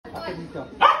I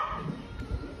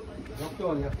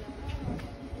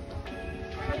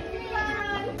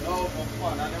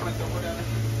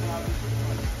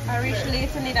reached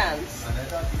late in the dance.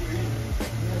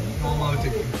 Normal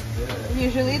thing.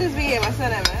 Usually this be my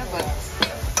son, but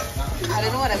I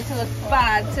didn't want them to look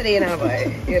bad today now,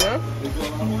 boy, you know?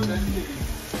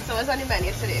 So what's on the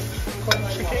menu today? Cod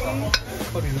chicken,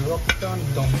 curry lobster,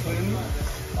 dumpling,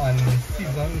 and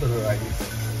seasoned rice.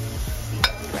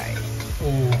 Right.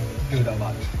 Oh, good or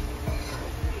bad?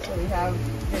 So we have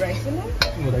the rice in there?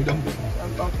 No, I don't.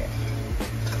 Okay.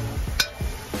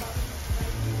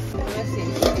 Let's see.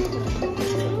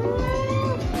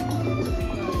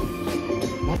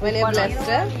 When you blessed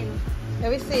it, let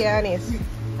me see, Anis. You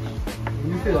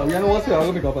say that? You know what's here? I'm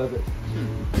going to pick up a bit.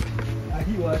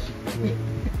 He was.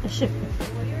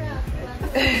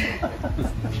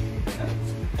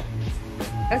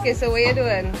 Okay, so what you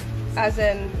doing? As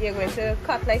in, you're going to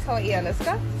cut like how Ian is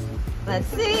cut? Let's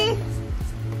see.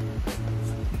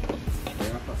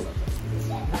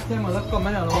 Tem uma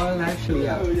comment on one live show.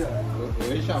 Yeah.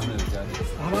 Very sharp.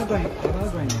 How about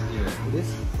going? This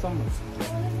summer.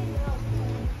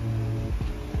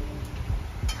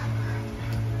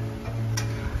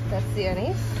 Let's see,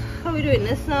 Anis. How are we doing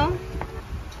this now?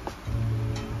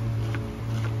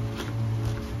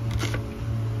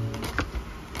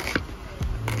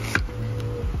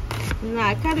 No,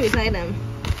 I can't do it like them.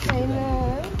 I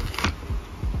know.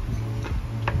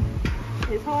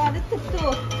 It's hard to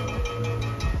tiptoe.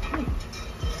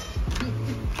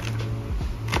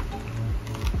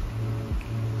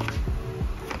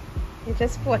 You're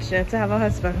just fortunate to have a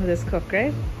husband who does cook,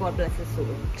 right? God bless his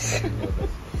soul.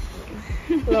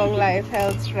 Long life,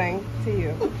 health, strength to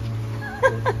you.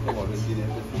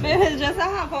 It's just a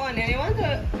half one. You want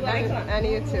to like one? And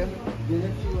you too.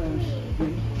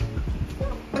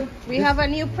 We have a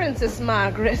new Princess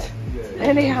Margaret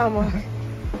in the hammock.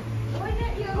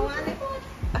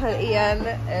 And Ian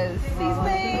is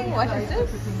seasoning. What is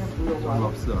this?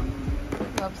 Lobster.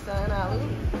 Lobster and aloo.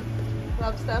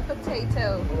 Lobster and potato.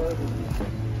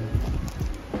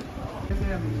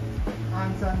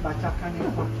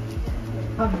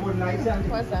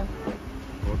 What's that?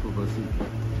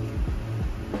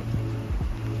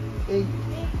 Hey.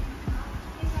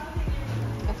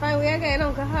 I find we are getting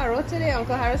Uncle Harrow today.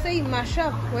 Uncle Harrow said he mash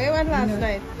up. Where you went last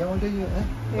night? You want to do it?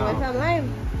 We went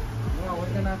online. No,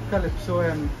 we're gonna Calypso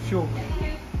show.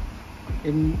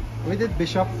 In with it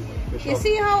Bishop. You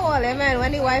see how all them men,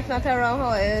 when the wife not around,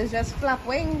 how it is just flap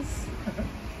wings.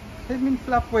 They mean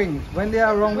flap wings. When they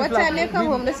are wrong, What time you come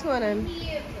home this morning?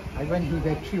 I went to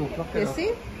bed 3 o'clock. You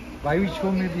see? By reach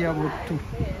home maybe about 2.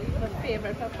 My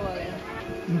favorite couple.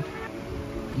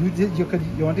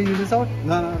 You want to use this out?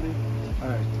 No.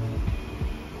 Alright.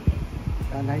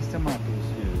 Nice tomatoes.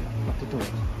 Up to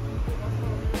toast.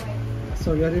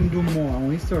 Sorry I didn't do more. I'm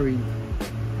only sorry.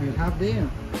 I have there.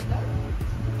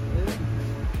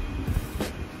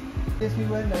 Yes, we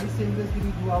went very same this we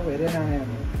do our wedding and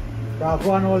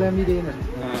Bravo and all them we did.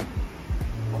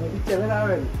 Maybe tell it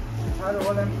already. How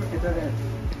all them put it there.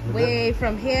 Way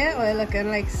from here, or looking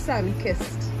like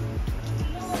sun-kissed?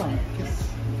 Sun-kissed.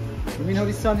 You mean how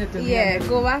the sun hit the Yeah,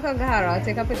 go back on Gahara. I'll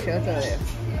take a picture of it.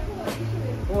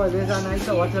 Oh, there's a nice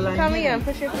waterline. Come here and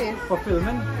push your face. For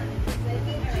filming.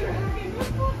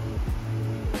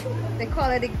 They call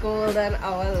it the golden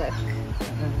hour look.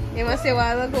 You must say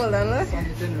why the golden look? Sun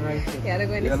is in right here. Yeah, they're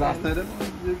going to Yeah, sun. last night I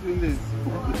was doing this.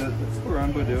 The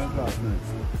Quran birthday was last night.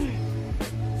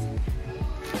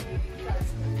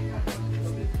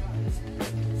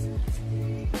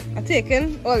 I'm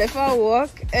taking Olive for a walk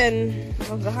in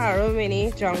Gahara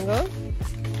Mini Jungle,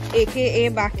 aka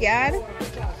backyard.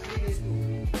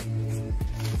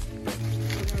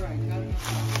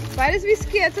 Why does we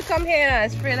scared to come here now?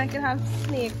 It's afraid like it have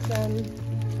snakes and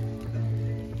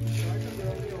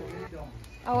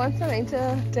I want something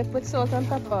to dip with salt and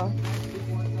pepper.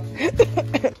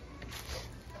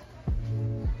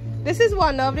 This is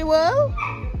Wonder of the World?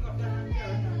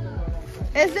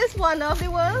 Is this Wonder of the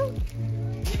World?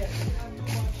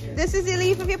 This is the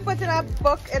leaf if you put in a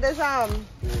book, it is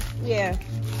yeah.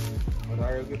 But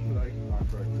I was good to like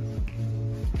practice.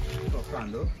 So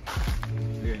candle.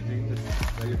 Yeah,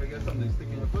 like if I get something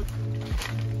sticking in your foot,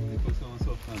 you put some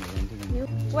soft candle.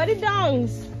 What are the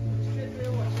dongs?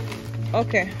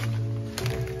 Okay.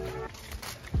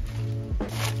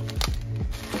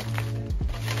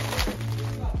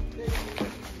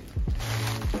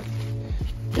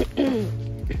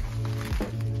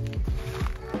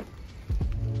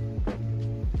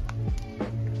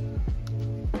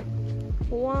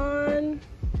 One,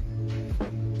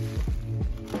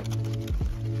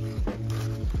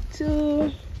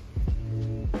 2,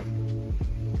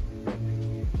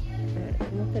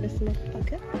 this in my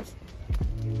pocket.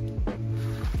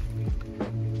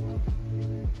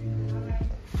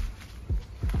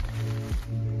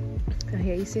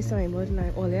 Here you say something about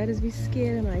like all I just be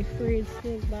scared and I'm afraid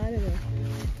snake bad enough.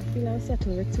 I feel I'm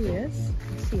settled with 2 years.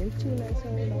 I see him 2 nights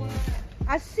already.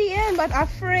 I see him but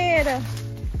afraid.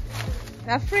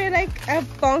 Afraid like I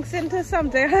bounce into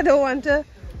something I don't want to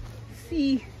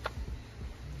see.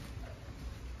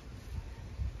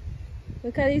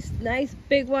 Look at these nice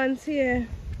big ones here.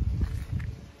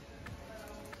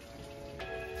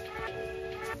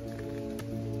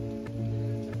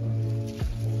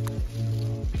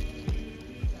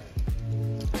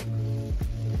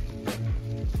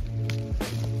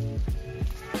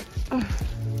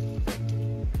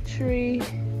 Tree.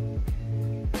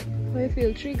 How you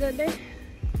feel? Tree good there?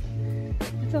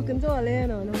 I'm talking to all here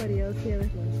now, nobody else here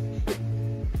with me.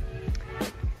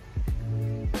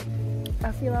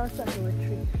 I feel I was talking with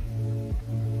tree.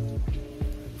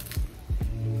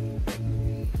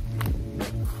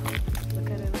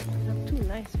 Look at it. I have 2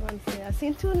 nice ones here. I've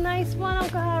seen 2 nice ones,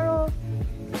 Uncle Harold.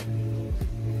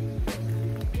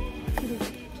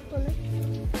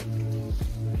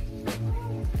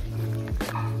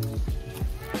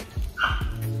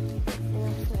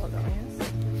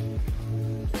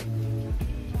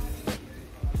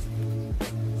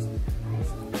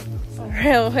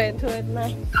 Railway to it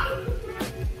now.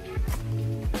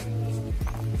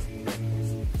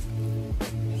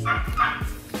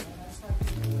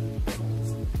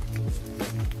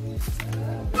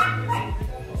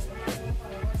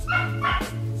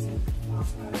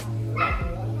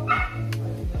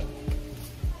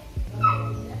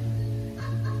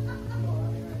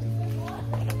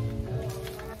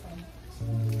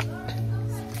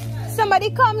 Somebody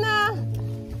come now.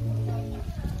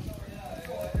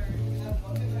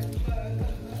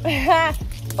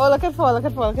 Oh, look at four.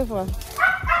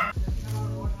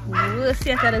 We'll see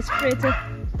if I can spray to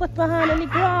put my hand on the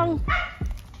ground.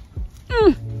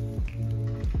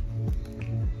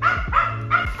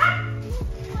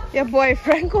 Your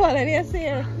boyfriend calling you,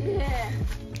 Sarah? Yeah.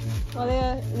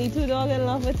 Well, you need 2 dogs in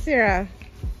love with Sarah.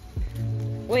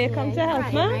 Will you come to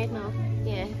help, man? Right now.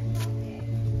 Yeah.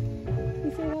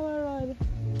 You see how I rod?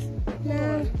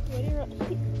 No. Where the rod?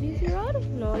 Do you see rod?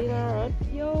 No, you don't rod.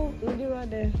 Yo, look the rod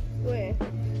there. Where?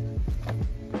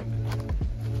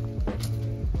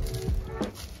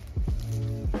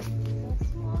 That's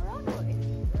small rod, boy.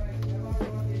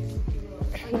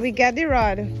 We got the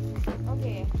rod.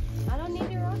 Okay. I don't need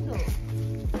the rod though.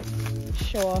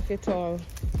 Show off your tongue.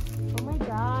 Oh my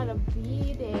god, a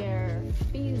bee there.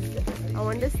 Bees. I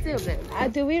want to steal them.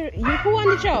 Do we? You who on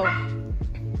the show?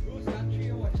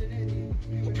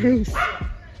 Bruce.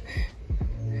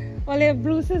 Well, if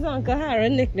Bruce is Uncle Harry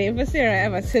nickname for Sarah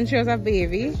ever since she was a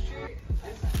baby.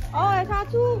 Oh, I got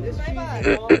 2.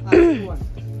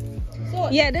 So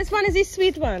Yeah, this one is the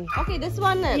sweet one. okay, this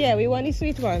one then. Yeah, we want the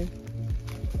sweet one.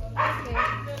 Okay.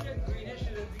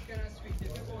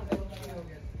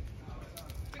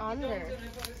 Under.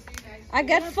 I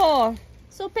got 4.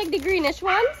 So pick the greenish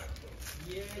ones.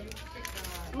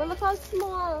 But look how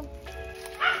small.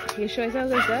 You sure it's a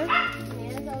lizard? Yeah,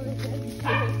 that's all it is.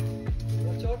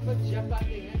 Watch out for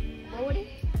Japan. What would it?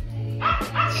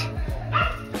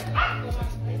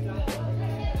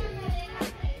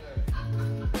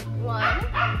 One.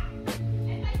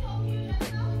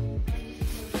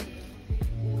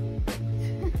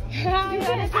 You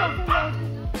gotta talk about.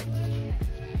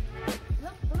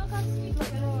 Look how sweet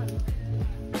looking one.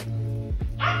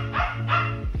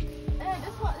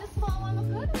 This small one look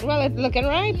good? Well, it's looking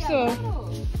ripe, Yeah, so no.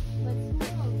 But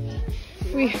small.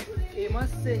 we. He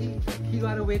must say he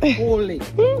got to wait wholly.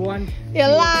 Go on. You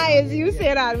lies, you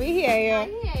say that, we hear you.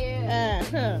 Yeah,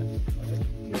 yeah.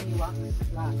 He wax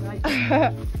last night.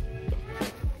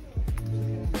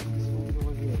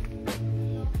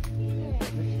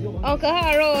 Uncle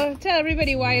Haro, tell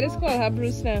everybody why it is called her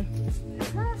Bruce now.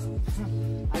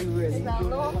 I really It's a don't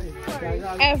know long what it- story.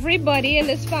 Everybody in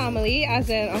this family, as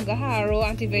in Uncle Haro,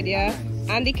 Auntie Vidya,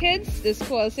 and the kids, is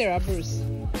called Sarah Bruce.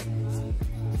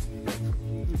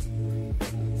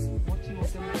 What you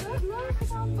want to do?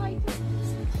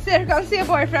 Sarah, come see your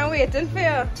boyfriend waiting for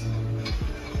you.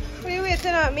 Are you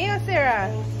waiting on me or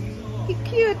Sarah? He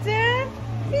cute, eh?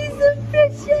 He's so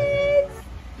precious.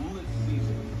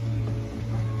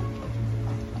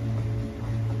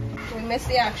 We missed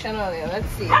the action earlier. Let's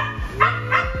see.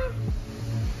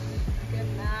 Good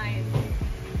night.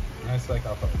 Nice like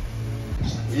upper.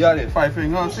 Yeah, it 5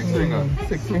 fingers, 6 fingers.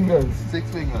 6 fingers. 6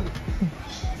 fingers.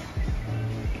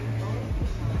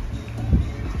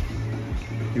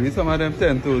 Give me some of them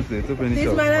 10 toes there to finish This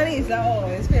up. man and Lisa are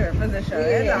always favorite position.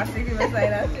 Yeah. Last week he was like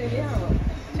that.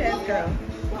 Cheers, girl.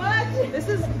 What? This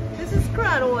is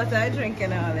crown water I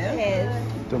drinking all, yeah? Yes.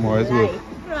 Tomorrow's work.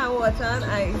 Crown water and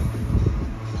ice.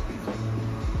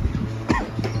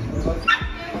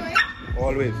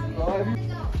 Always.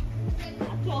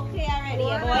 Clock here already,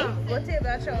 boy. Go take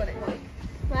that shower.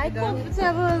 My comfortable.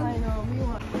 I know, me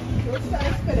want. Don't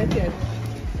start spilling it.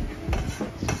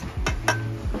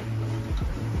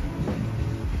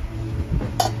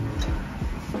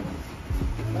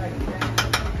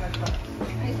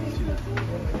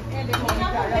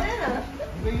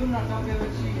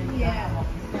 Yeah.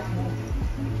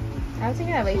 I was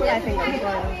thinking of like 5 fingers.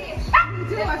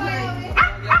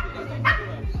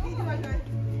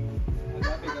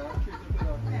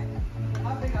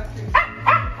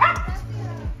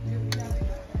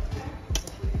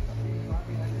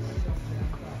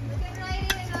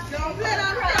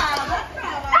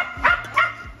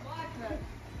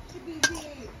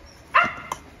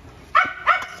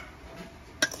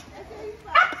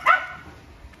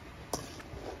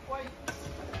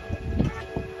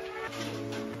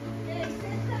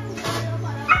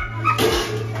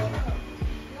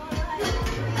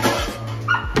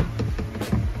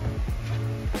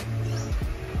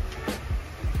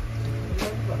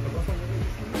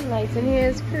 Lights in here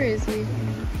is crazy.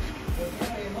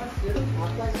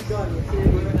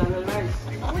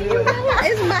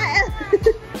 It's my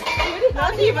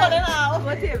not even an hour.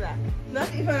 Whatever. Not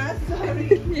even a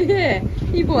sorry. Yeah,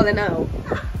 he balling out.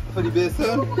 For the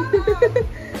basin?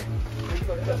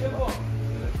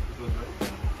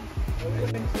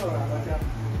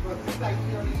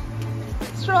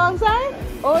 Strong side?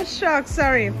 Oh, shucks,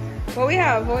 sorry. What we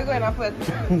have? What we going to put?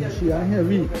 She are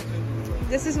heavy.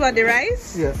 This is what, the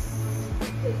rice? Yes.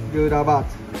 Good about.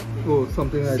 Oh,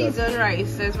 something like that. Seasoned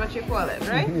rice is what you call it,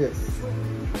 right? Yes.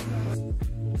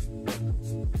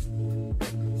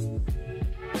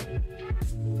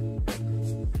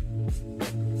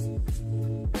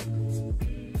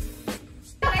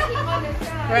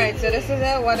 Right, so this is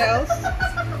it. What else?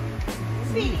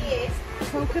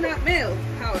 Coconut milk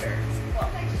powder.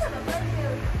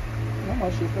 How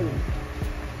much is it?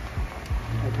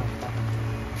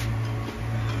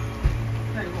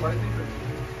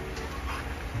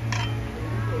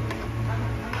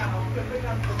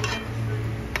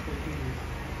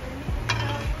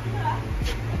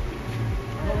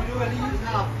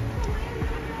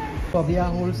 Probably a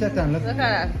whole set and look. Look at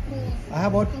that. I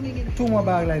have about 2 more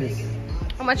bags like this.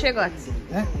 How much you got?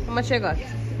 Eh? How much you got?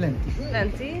 Plenty.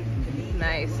 Plenty.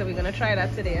 Nice. So we're gonna try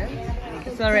that today.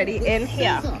 It's already in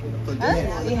here. Huh?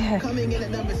 Yeah.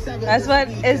 That's what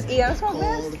is Ian's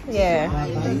focus? Yeah.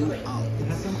 It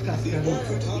has some cascade.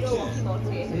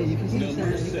 Hey, you can see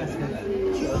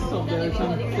some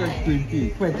fresh green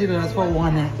tea. $20 for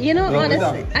one. You know,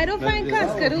 honestly, I don't find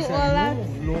cascade all that.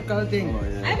 Local thing.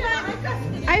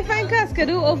 I find cascade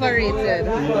overrated.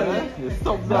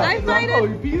 I find it.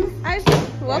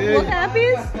 What kind of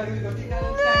peas?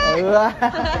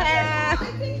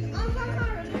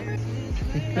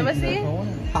 Let me see.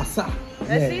 Hassa.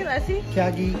 Let's see.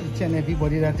 Can't give each and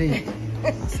everybody that they eat.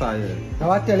 Hassa,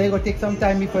 Now I tell you, it will take some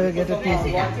time before you get a taste.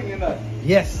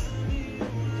 Yes.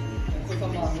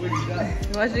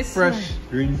 Watch this. fresh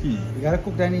green tea. You gotta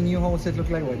cook that in your house. It look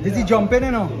like what? Did he jump in,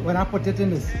 you know, when I put it in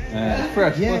this?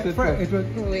 Fresh. Yeah, Put fresh. It will.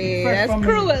 Wait, fresh that's from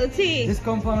cruelty. This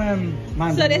come from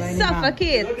man. So they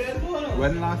suffocate.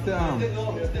 When last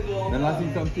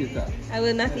you some taste that? I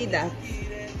will not eat that.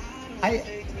 I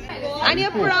And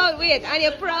you're proud, wait, and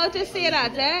you're proud to say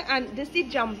that, eh? And this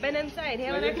is jumping inside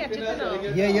here when I catch it, you know.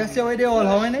 yeah, you see where they all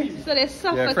how many? So they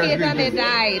suffocate fresh and they green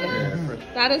died.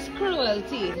 That is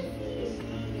cruelty.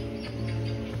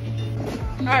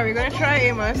 Alright, we're gonna try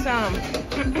some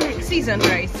seasoned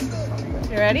rice.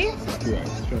 You ready? Yeah,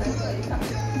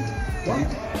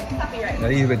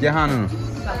 you with your hand on.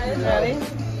 Ready?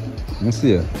 Let's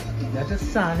see it. That's a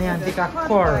sunny and take a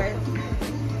core.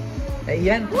 Hey,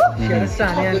 Ian, share a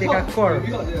sunny and take a core.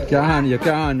 You can't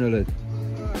handle it.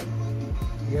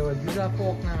 Yeah, well, use a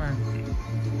fork now, man.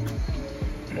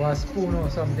 Or a spoon or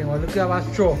something. Or look at a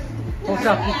straw.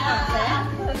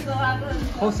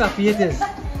 How sappy it is.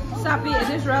 Sappy, it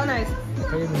is real nice.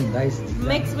 What do you mean, nice?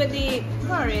 Mixed with the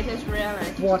curry, it is real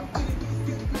nice. What?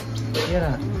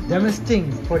 Yeah, them is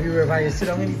thing for the river. You sit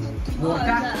down in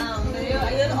water.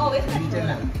 You'll always Eat in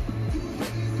that.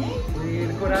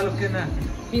 You could have looked in that.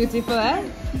 beautiful, eh?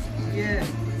 Yeah.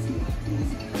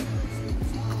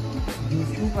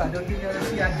 YouTube, I don't think you'll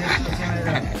see a dish or something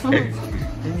like that.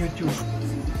 In YouTube.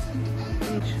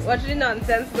 Watch the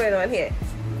nonsense going on here.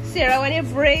 Sarah, when you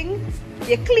bring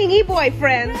your clingy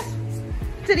boyfriends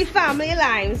to the family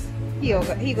lines. He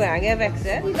gonna get vexed.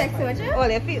 He's like so much. All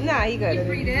if he, nah, he good.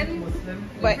 Breathing.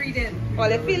 But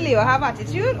all if he Leo have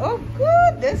attitude, oh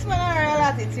good, this one a real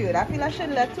attitude. I feel I should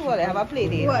let two all have a play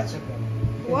date. Watch.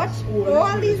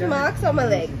 All these marks on my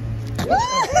leg.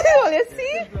 Well,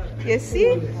 you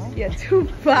see? You're too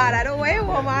bad. I don't want a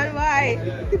woman, bye.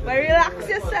 But relax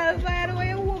yourself, bye. I don't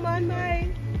want a woman, bye.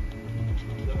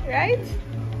 Right?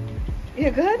 You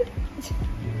good?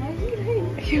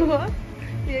 You what?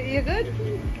 You good?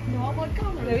 No, but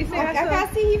come on. Let me sing I a song.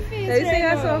 can't see his face. Let me sing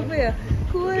a song for you.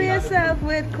 Cool yourself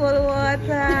with cold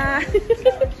water.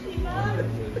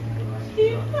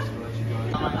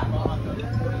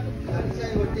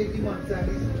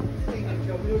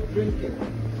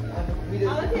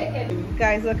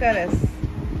 Guys, look at this.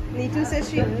 Nitu says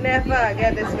she never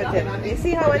get this with him. You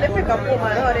see how when they pick up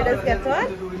woman, how they just get on?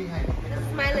 This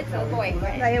is my little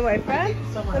boyfriend. That your boyfriend?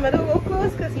 So I don't go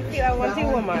close because he feel I want a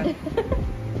woman.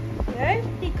 Right?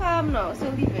 He calm now, so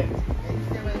leave him.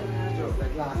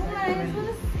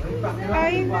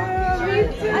 I know.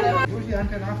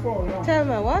 Tell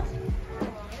me what?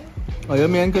 Oh, your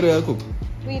man could cook.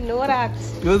 We know that.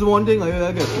 There's one thing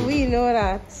I get. We know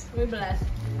that. We're blessed.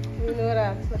 We know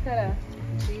that. Look at that.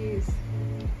 Jeez.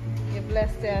 You're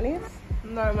blessed, Dennis.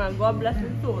 No, man. God bless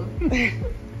his soul.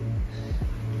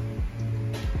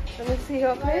 Let me see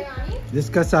your plate. This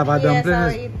cassava Yes, dumpling I'll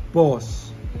is eat.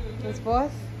 boss. This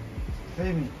boss?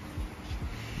 Pay me.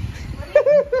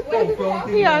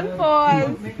 He on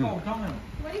pause. Make out, come on.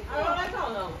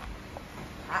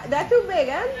 That's too big,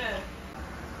 huh? Yeah.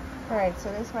 Alright,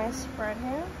 so this is my spread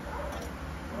here.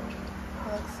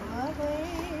 Looks lovely.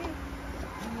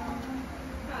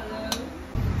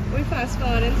 We fast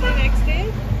forwarding to the next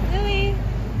day. Lily.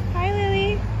 Hi,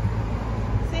 Lily.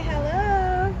 Say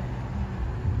hello.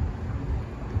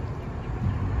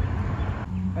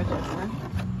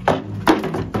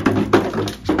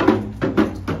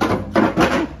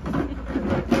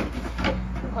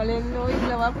 All you know is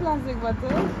love a plastic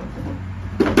bottle.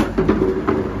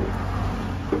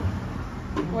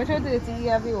 What are the dirty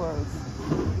have you want?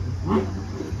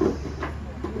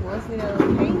 What's the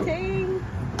painting?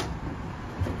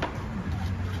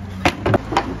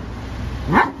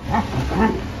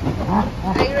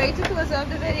 Are you ready to close up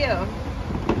the video?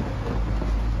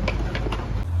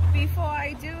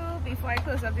 Before I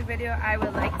close up the video, I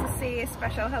would like to say a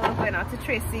special hello going out to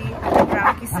Tracy and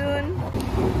Grammy soon.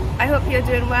 I hope you're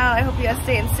doing well. I hope you're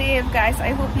staying safe, guys. I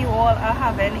hope you all are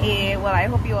having I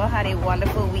hope you all had a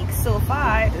wonderful week so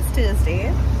far. It's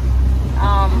Tuesday.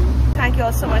 Thank you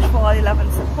all so much for all the love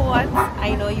and support.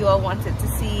 I know you all wanted to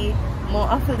see more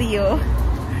of Leo.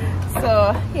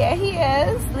 So here he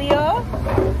is, Leo.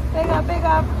 Big up, big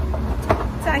up.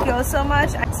 Thank you all so much.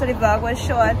 So the vlog was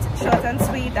short and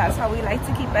sweet. That's how we like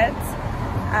to keep it.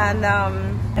 And I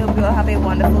hope you all have a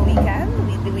wonderful weekend.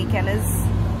 The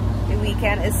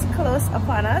weekend is close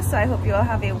upon us. So I hope you all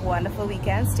have a wonderful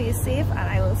weekend. Stay safe, and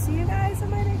I will see you guys in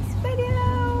my next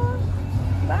video.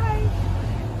 Bye.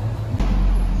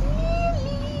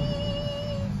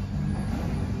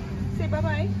 Say bye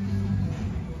bye.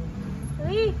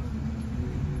 Lee.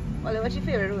 Well, what's your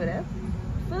favorite word? Eh?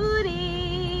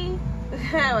 Foodie.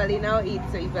 Well, he now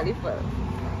eats, so he's very full.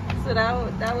 So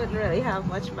that wouldn't really have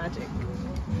much magic.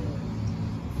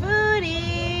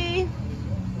 Foodie.